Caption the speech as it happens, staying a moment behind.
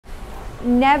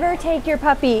Never take your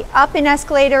puppy up an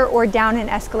escalator or down an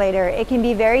escalator. It can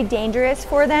be very dangerous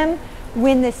for them.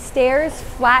 When the stairs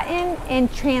flatten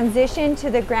and transition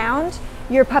to the ground,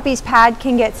 your puppy's pad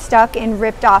can get stuck and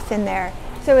ripped off in there.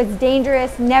 So it's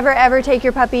dangerous. Never ever take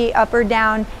your puppy up or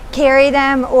down. Carry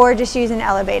them or just use an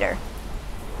elevator.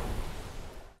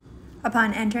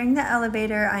 Upon entering the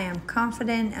elevator, I am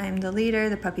confident, I am the leader,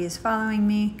 the puppy is following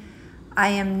me. I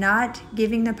am not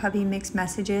giving the puppy mixed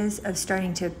messages of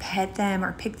starting to pet them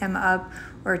or pick them up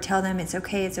or tell them it's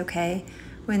okay, it's okay.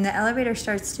 When the elevator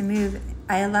starts to move,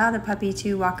 I allow the puppy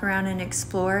to walk around and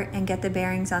explore and get the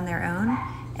bearings on their own.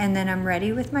 And then I'm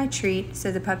ready with my treat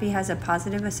so the puppy has a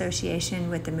positive association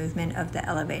with the movement of the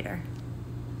elevator.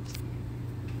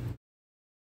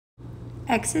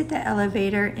 Exit the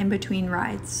elevator in between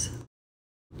rides.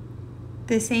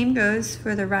 The same goes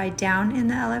for the ride down in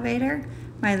the elevator.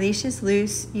 My leash is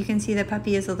loose. You can see the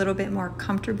puppy is a little bit more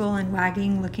comfortable and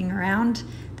wagging, looking around.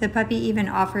 The puppy even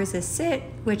offers a sit,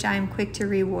 which I am quick to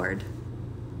reward.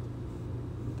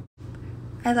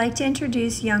 I like to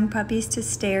introduce young puppies to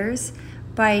stairs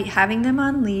by having them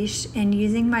on leash and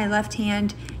using my left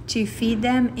hand to feed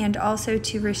them and also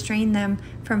to restrain them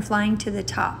from flying to the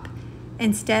top.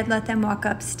 Instead, let them walk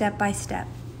up step by step.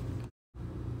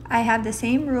 I have the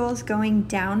same rules going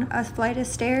down a flight of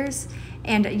stairs,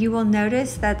 and you will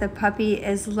notice that the puppy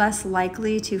is less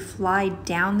likely to fly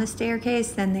down the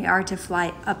staircase than they are to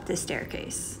fly up the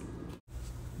staircase.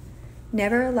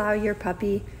 Never allow your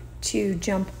puppy to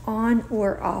jump on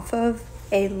or off of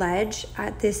a ledge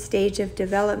at this stage of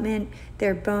development.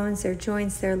 Their bones, their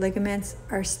joints, their ligaments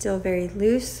are still very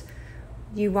loose.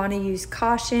 You want to use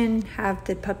caution, have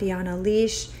the puppy on a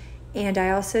leash, and I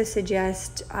also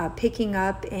suggest picking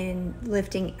up and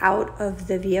lifting out of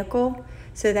the vehicle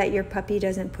so that your puppy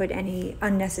doesn't put any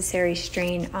unnecessary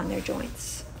strain on their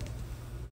joints.